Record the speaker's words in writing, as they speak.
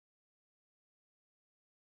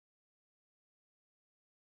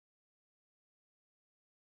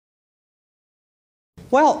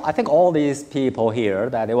Well, I think all these people here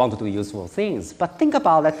that they want to do useful things, but think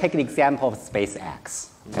about, let's take an example of SpaceX.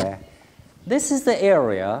 Okay? This is the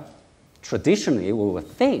area, traditionally, we would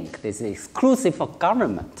think this is exclusive for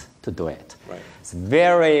government to do it. Right. It's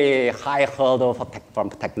very high hurdle from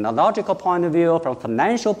technological point of view, from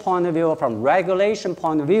financial point of view, from regulation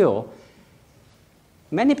point of view.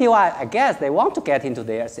 Many people, I guess, they want to get into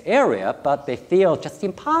this area, but they feel just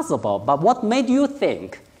impossible. But what made you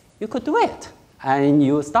think you could do it? And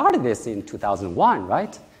you started this in 2001,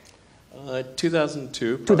 right?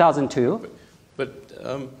 2002. 2002. But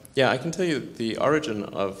yeah, I can tell you the origin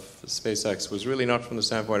of SpaceX was really not from the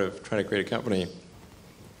standpoint of trying to create a company.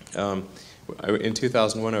 In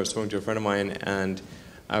 2001, I was talking to a friend of mine, and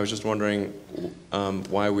I was just wondering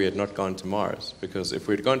why we had not gone to Mars. Because if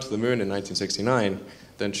we had gone to the moon in 1969,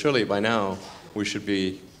 then surely by now we should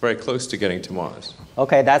be very close to getting to Mars.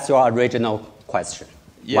 Okay, that's your original question.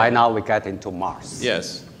 Yeah. Why now we get into Mars?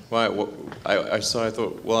 Yes. Why? I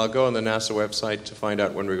thought, well, I'll go on the NASA website to find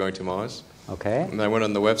out when we're going to Mars. Okay. And I went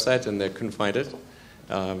on the website and they couldn't find it.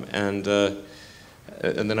 And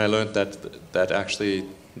then I learned that actually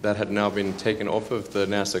that had now been taken off of the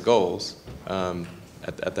NASA goals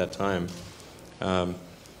at that time.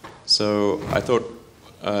 So I thought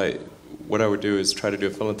what I would do is try to do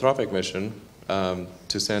a philanthropic mission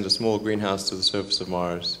to send a small greenhouse to the surface of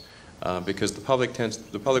Mars, because the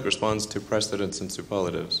public responds to precedents and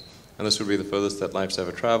superlatives, and this would be the furthest that life's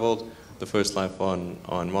ever traveled, the first life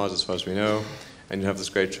on Mars as far as we know, and you have this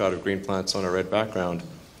great shot of green plants on a red background.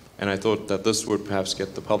 And I thought that this would perhaps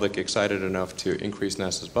get the public excited enough to increase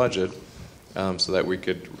NASA's budget so that we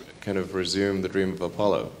could kind of resume the dream of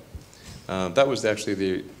Apollo. That was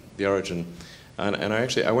actually the origin. And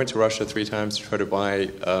I went to Russia 3 times to try to buy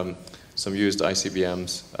some used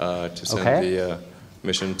ICBMs to send the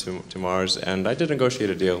mission to Mars. And I did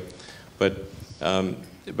negotiate a deal, but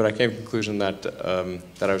I came to the conclusion that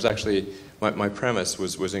I was actually, my premise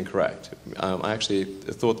was incorrect. I actually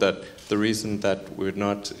thought that the reason that we had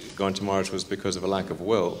not gone to Mars was because of a lack of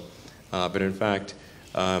will. But in fact,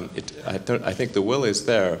 I think the will is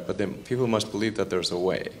there, but then people must believe that there's a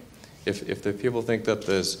way. If the people think that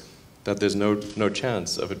there's no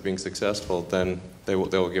chance of it being successful, then they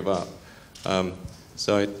will give up.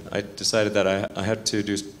 So I decided that I had to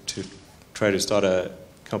try to start a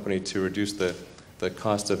company to reduce the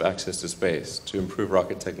cost of access to space, to improve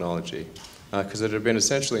rocket technology, because it had been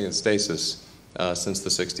essentially in stasis since the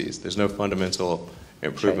 60s. There's no fundamental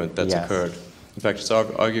improvement that's occurred. In fact,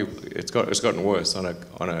 it's gotten worse on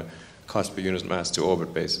a cost per unit mass to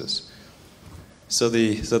orbit basis. So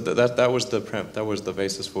that was the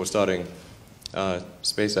basis for starting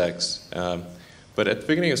SpaceX. But at the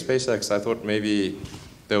beginning of SpaceX, I thought maybe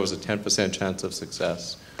there was a 10% chance of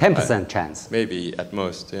success. 10% chance? Maybe, at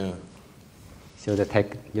most, yeah. So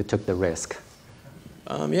you took the risk?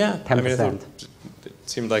 Yeah. 10%. I mean, it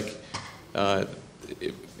seemed like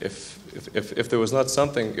if there was not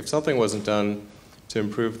something, if something wasn't done to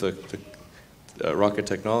improve the rocket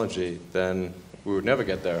technology, then we would never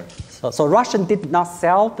get there. So Russian did not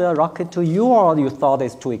sell the rocket to you, or you thought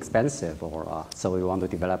it's too expensive, or so you want to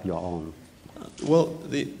develop your own? Well,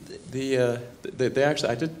 they actually,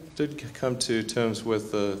 I did come to terms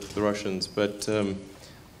with the Russians, but then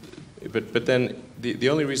the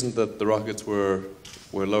only reason that the rockets were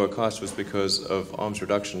lower cost was because of arms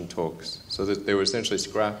reduction talks. So that they were essentially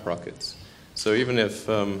scrap rockets. So even if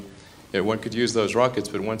one could use those rockets,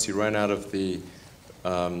 but once you ran out of the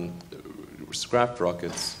scrapped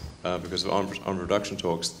rockets because of arms reduction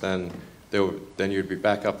talks, then you'd be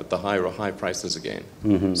back up at the high prices again.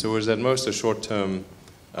 Mm-hmm. So it was at most a short-term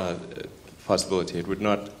possibility. It would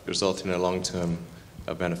not result in a long-term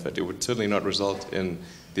benefit. It would certainly not result in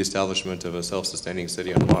the establishment of a self-sustaining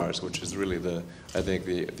city on Mars, which is really I think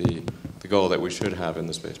the goal that we should have in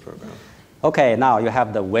the space program. Okay, now you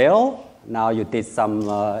have the will. Now you did some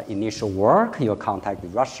initial work. You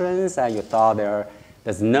contacted Russians, and you thought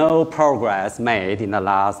there's no progress made in the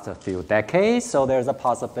last few decades, so there's a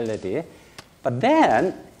possibility. But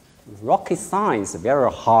then, rocket science is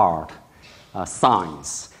very hard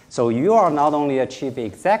science. So you are not only a chief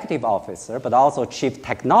executive officer, but also chief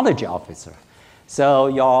technology officer. So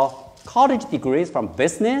your college degree is from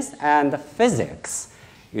business and physics.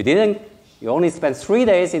 You only spent 3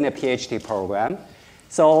 days in a PhD program.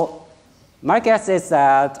 So my guess is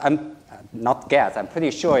that, I'm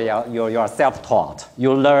pretty sure you're self-taught.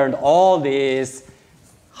 You learned all these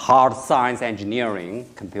hard science engineering,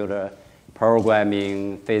 computer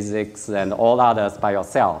programming, physics, and all others by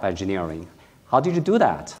yourself, engineering. How did you do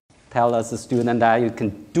that? tell us, student, that you can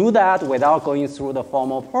do that without going through the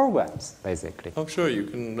formal programs, basically. Oh, sure, you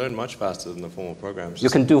can learn much faster than the formal programs. You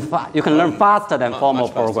can learn faster than formal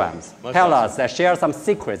programs. Tell us, faster. Share some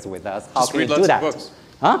secrets with us. How Just can you read do lots that? of books.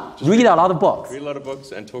 Huh? Read a lot of books. Read a lot of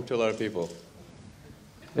books and talk to a lot of people.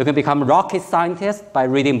 You can become a rocket scientist by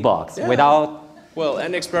reading books without... Well,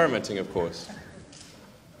 and experimenting, of course.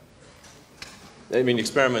 I mean,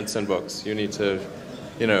 experiments and books. You need to,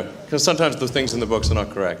 you know, because sometimes the things in the books are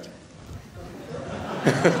not correct.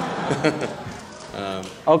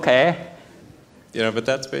 Okay. You know, but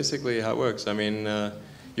that's basically how it works. I mean,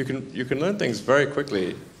 you can learn things very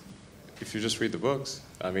quickly if you just read the books.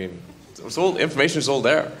 I mean, information is all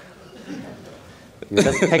there. You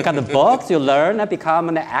just pick up the books, you learn and become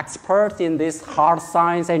an expert in this hard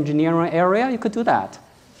science engineering area. You could do that.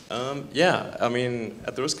 Yeah, I mean,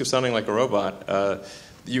 at the risk of sounding like a robot,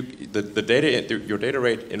 your data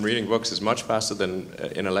rate in reading books is much faster than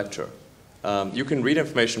in a lecture. You can read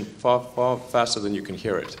information far faster than you can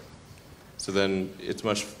hear it. So then it's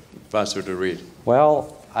much faster to read.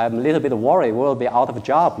 Well, I'm a little bit worried we'll be out of a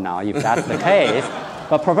job now if that's the case.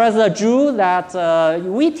 But Professor Zhu, that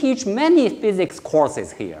we teach many physics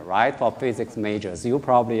courses here, right, for physics majors. You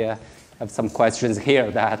probably have some questions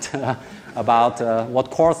here that about what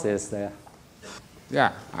courses there.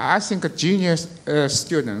 Yeah, I think junior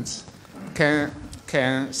students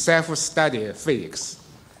can self-study physics.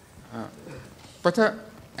 But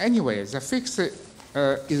anyway, the physics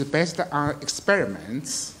is based on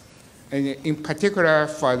experiments, and in particular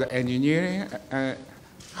for the engineering,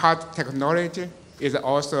 hard technology is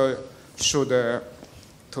also should to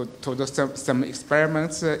do some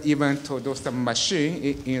experiments, even to do some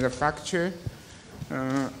machine in the factory.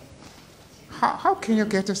 How can you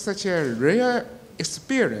get such a real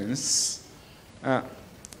experience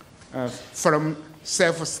from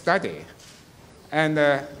self-study? And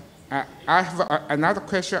I have another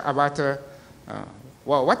question about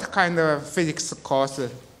well, what kind of physics course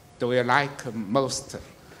do you like most?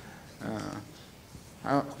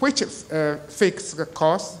 Which physics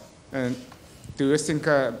course do you think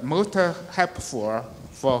most helpful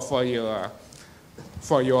for your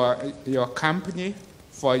company,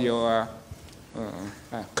 for your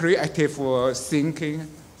creative thinking,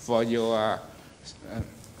 for your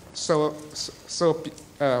so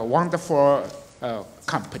wonderful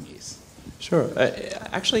companies? Sure.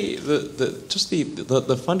 Actually,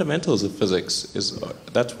 the fundamentals of physics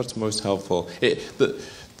that's what's most helpful.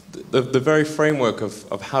 The very framework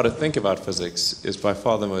of how to think about physics is by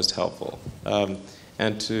far the most helpful.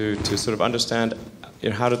 And to sort of understand, you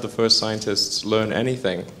know, how did the first scientists learn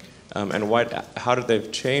anything, and how did they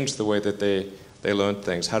change the way that they learned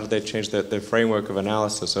things? How did they change their framework of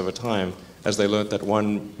analysis over time as they learned that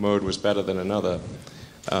one mode was better than another?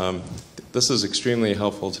 This is extremely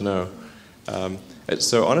helpful to know.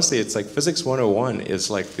 So honestly, it's like Physics 101 is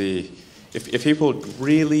like if people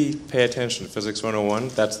really pay attention to Physics 101,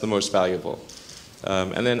 that's the most valuable.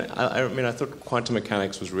 And then, I mean, I thought quantum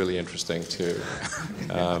mechanics was really interesting too.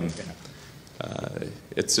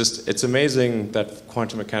 It's amazing that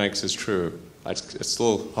quantum mechanics is true. It's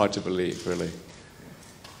still hard to believe, really.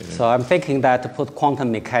 You know? So I'm thinking that to put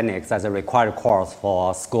quantum mechanics as a required course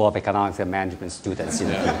for School of Economics and Management students in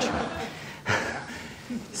the future.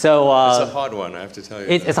 So it's a hard one, I have to tell you.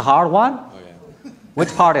 It's a hard one? Oh, yeah. Which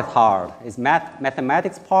part is hard? Is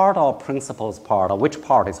mathematics part or principles part? Or which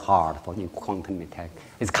part is hard for quantum mechanics?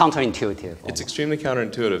 It's counterintuitive. It's extremely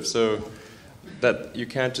counterintuitive, so that you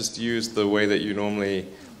can't just use the way that you normally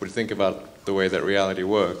would think about the way that reality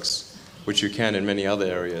works, which you can in many other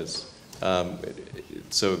areas.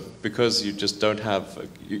 So because you just don't have,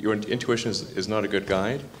 your intuition is not a good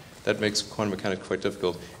guide, that makes quantum mechanics quite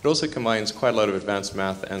difficult. It also combines quite a lot of advanced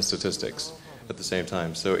math and statistics at the same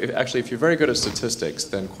time. So if you're very good at statistics,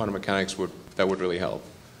 then quantum mechanics would really help.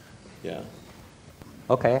 Yeah.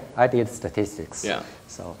 Okay, I did statistics. Yeah.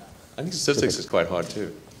 So I think statistics is quite hard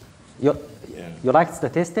too. You like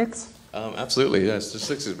statistics? Absolutely, yes.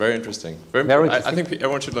 Statistics is very interesting. Very interesting. I think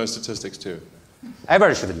everyone should learn statistics too.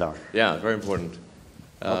 Everyone should learn. Yeah, very important.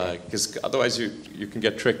 Because otherwise you can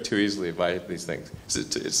get tricked too easily by these things.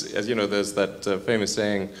 As you know, there's that famous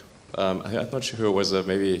saying, I'm not sure who it was,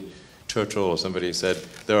 maybe Churchill or somebody said,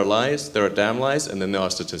 there are lies, there are damn lies, and then there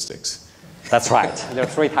are statistics. That's right. There are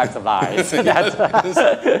 3 types of lies.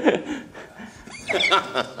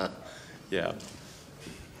 Yeah.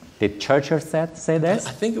 Did Churchill say this?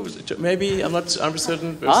 I think it was, maybe, I'm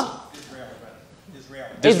certain. Huh?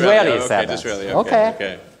 Disraeli said that. Disraeli,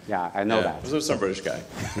 okay. Yeah, I know that. It was some British guy.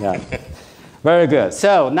 Yeah. Very good.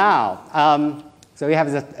 So now, so we have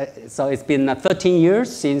so it's been 13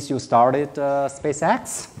 years since you started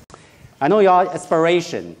SpaceX. I know your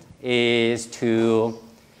aspiration is to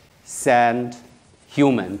send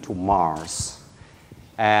human to Mars.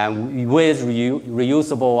 And with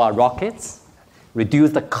reusable rockets,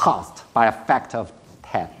 reduce the cost by a factor of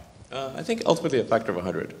 10. I think ultimately a factor of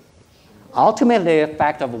 100. Ultimately a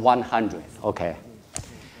factor of 100, okay.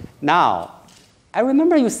 Now, I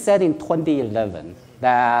remember you said in 2011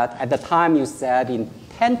 that at the time you said in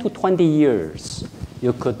 10 to 20 years,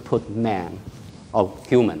 you could put man, or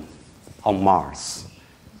human, on Mars.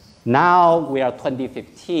 Now we are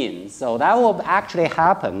 2015, so that will actually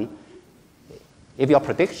happen, if your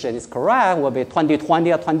prediction is correct, will be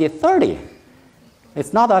 2020 or 2030.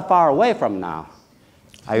 It's not that far away from now.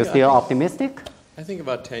 Are you still optimistic? I think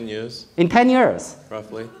about 10 years. In 10 years?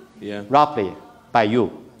 Roughly, yeah. Roughly, by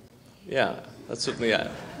you? Yeah, that's certainly,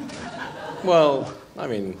 yeah. Well, I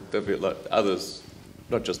mean, there'll be a lot others,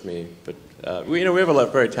 not just me, but we have a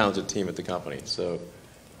very talented team at the company, so,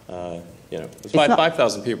 there's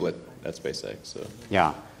 5,000 people at SpaceX, so.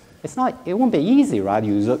 Yeah. It won't be easy, right?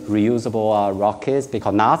 Reusable rockets,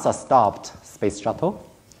 because NASA stopped space shuttle.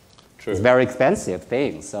 True. It's a very expensive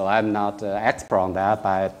thing, so I'm not an expert on that,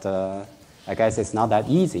 but I guess it's not that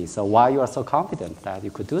easy. So why you are so confident that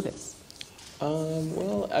you could do this?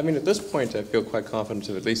 Well, I mean, at this point, I feel quite confident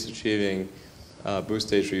of at least achieving boost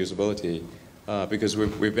stage reusability, because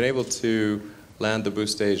we've been able to land the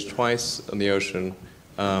boost stage twice on the ocean,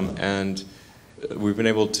 and we've been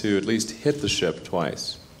able to at least hit the ship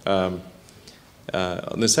twice. On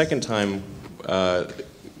the second time,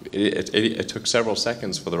 it took several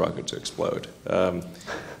seconds for the rocket to explode.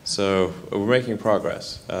 So we're making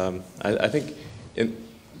progress. I think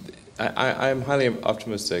I'm highly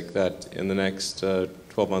optimistic that in the next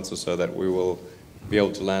 12 months or so that we will be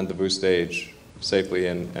able to land the boost stage safely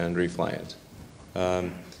and refly it.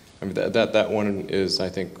 I mean, that one is, I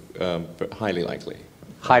think, highly likely.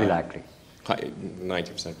 Highly likely.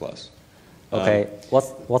 90% plus. Okay,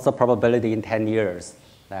 what's the probability in 10 years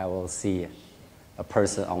that we'll see a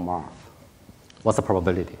person on Mars? What's the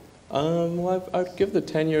probability? Well, I'd give the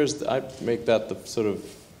 10 years, I'd make that the sort of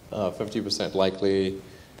 50% likely.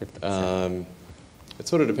 50%. It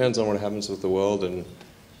sort of depends on what happens with the world, and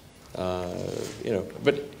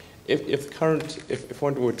but if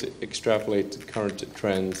one were to extrapolate current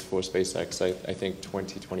trends for SpaceX, I think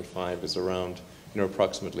 2025 is around,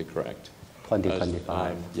 approximately correct.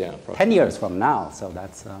 2025. Yeah, approximately. 10 years from now, so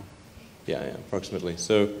that's... Yeah, approximately.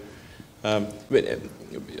 So, but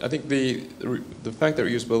I think the fact that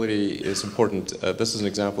reusability is important, this is an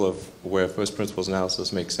example of where first principles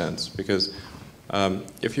analysis makes sense, because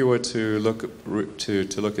if you were to look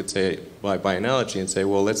at, say, by analogy and say,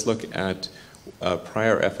 well, let's look at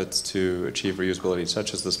prior efforts to achieve reusability,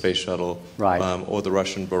 such as the space shuttle, right, or the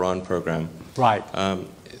Russian Buran program, right,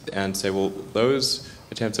 and say, well, those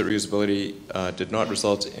attempts at reusability did not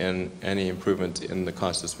result in any improvement in the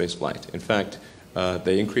cost of spaceflight. In fact,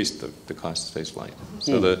 they increased the cost of spaceflight.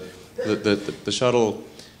 So the shuttle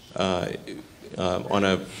on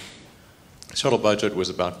a shuttle budget was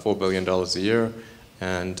about $4 billion a year,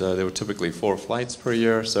 and there were typically 4 flights per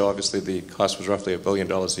year, so obviously the cost was roughly $1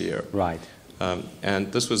 billion a year. Right.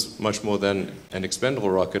 And this was much more than an expendable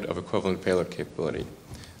rocket of equivalent payload capability.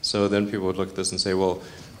 So then people would look at this and say, well,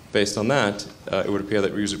 based on that, it would appear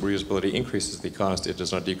that reusability increases the cost; it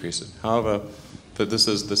does not decrease it. However, this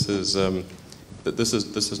is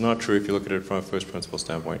not true if you look at it from a first principle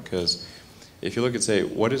standpoint. Because if you look at, say,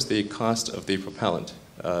 what is the cost of the propellant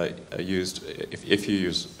used if you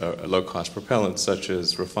use a low-cost propellant such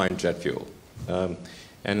as refined jet fuel, and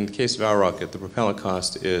in the case of our rocket, the propellant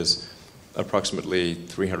cost is approximately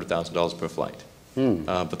 $300,000 per flight,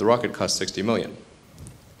 but the rocket costs $60 million.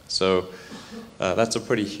 So that's a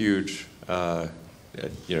pretty huge,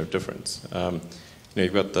 difference.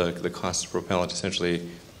 You've got the cost of propellant essentially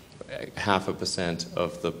 0.5%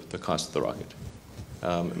 of the cost of the rocket.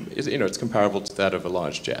 It's comparable to that of a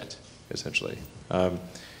large jet, essentially.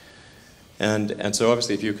 And so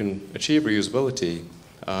obviously, if you can achieve reusability,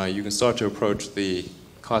 you can start to approach the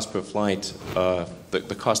cost per flight.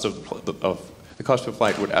 The cost per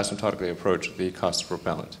flight would asymptotically approach the cost of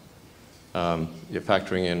propellant. You're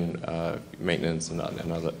factoring in maintenance and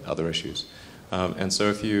other issues, and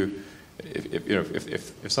so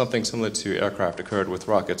if something similar to aircraft occurred with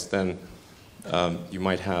rockets, then you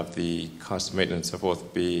might have the cost of maintenance of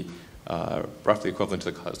both be roughly equivalent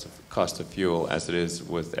to the cost of fuel as it is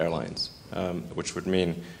with airlines, which would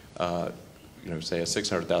mean say a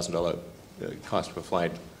 $600,000 cost per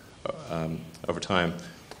flight over time,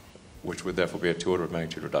 which would therefore be a 2 order of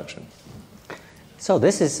magnitude reduction. So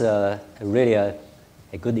this is really a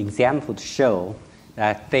good example to show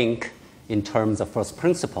that I think in terms of first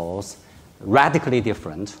principles, radically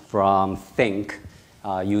different from think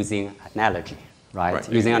using analogy, right?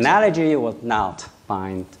 Using Exactly. analogy, you would not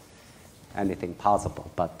find anything possible,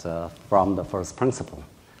 but from the first principle.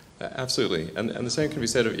 Absolutely, and the same can be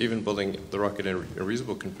said of even building the rocket in a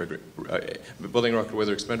reusable configuration, building a rocket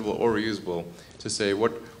whether expendable or reusable, to say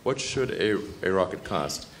what should a rocket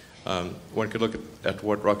cost. One could look at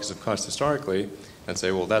what rockets have cost historically and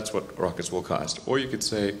say, well, that's what rockets will cost. Or you could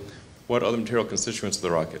say, what are the material constituents of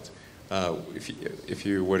the rocket? If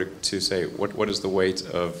you were to say, what is the weight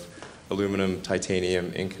of aluminum,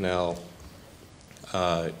 titanium, Inconel,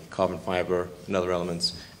 carbon fiber, and other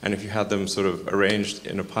elements, and if you had them sort of arranged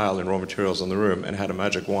in a pile in raw materials in the room and had a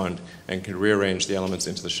magic wand and could rearrange the elements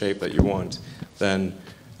into the shape that you want, then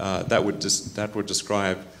that would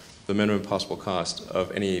describe the minimum possible cost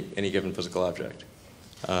of any given physical object.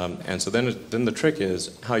 And so then the trick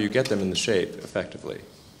is how you get them in the shape effectively.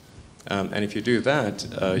 And if you do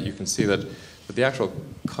that, you can see that the actual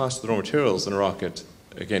cost of the raw materials in a rocket,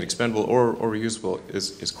 again, expendable or reusable,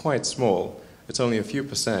 is quite small. It's only a few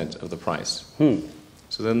 % of the price.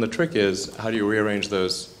 So then the trick is, how do you rearrange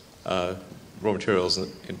those raw materials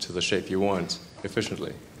into the shape you want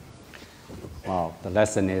efficiently? Well, the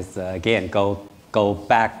lesson is, again, go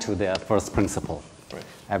back to the first principle. Right.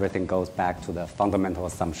 Everything goes back to the fundamental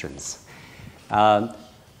assumptions.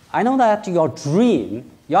 I know that your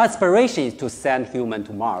dream, your aspiration is to send humans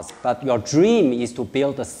to Mars, but your dream is to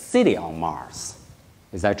build a city on Mars.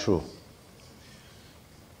 Is that true?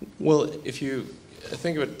 Well, if you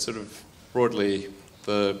think of it sort of broadly,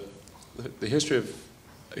 the history of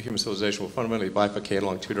human civilization will fundamentally bifurcate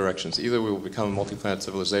along two directions. Either we will become a multi-planet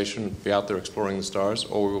civilization, be out there exploring the stars,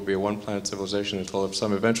 or we will be a one-planet civilization until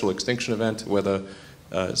some eventual extinction event, whether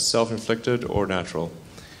self-inflicted or natural.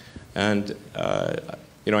 And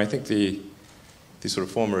I think the sort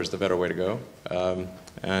of former is the better way to go.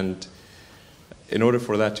 And in order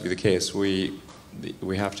for that to be the case, we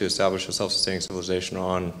have to establish a self-sustaining civilization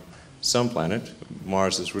on some planet.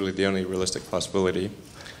 Mars is really the only realistic possibility.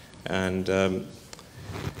 And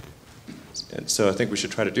so I think we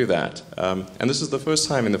should try to do that. And this is the first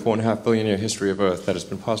time in the 4.5 billion year history of Earth that it's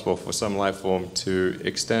been possible for some life form to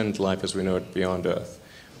extend life as we know it beyond Earth.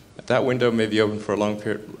 That window may be open for a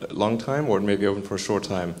long time, or it may be open for a short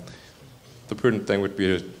time. The prudent thing would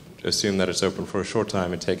be to assume that it's open for a short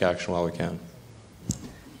time and take action while we can.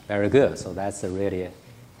 Very good. So that's really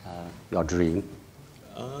your dream.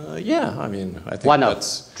 Yeah, I mean, I think One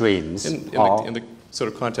that's of dreams. in the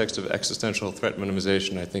sort of context of existential threat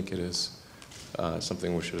minimization. I think it is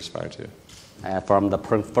something we should aspire to. From the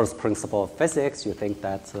first principle of physics, you think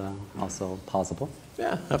that's also possible?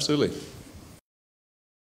 Yeah, absolutely.